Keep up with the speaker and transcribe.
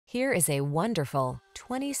Here is a wonderful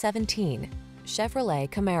 2017 Chevrolet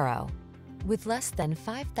Camaro. With less than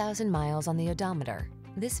 5,000 miles on the odometer,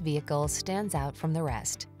 this vehicle stands out from the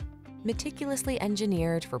rest. Meticulously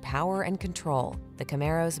engineered for power and control, the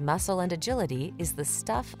Camaro's muscle and agility is the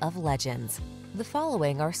stuff of legends. The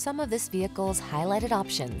following are some of this vehicle's highlighted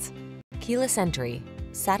options: keyless entry,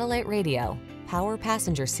 satellite radio, power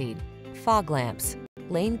passenger seat, fog lamps,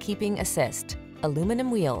 lane keeping assist,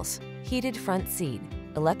 aluminum wheels, heated front seat,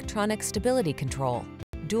 electronic stability control,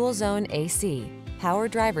 dual zone AC, power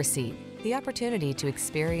driver seat. The opportunity to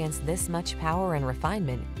experience this much power and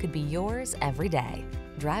refinement could be yours every day.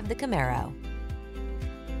 Drive the Camaro.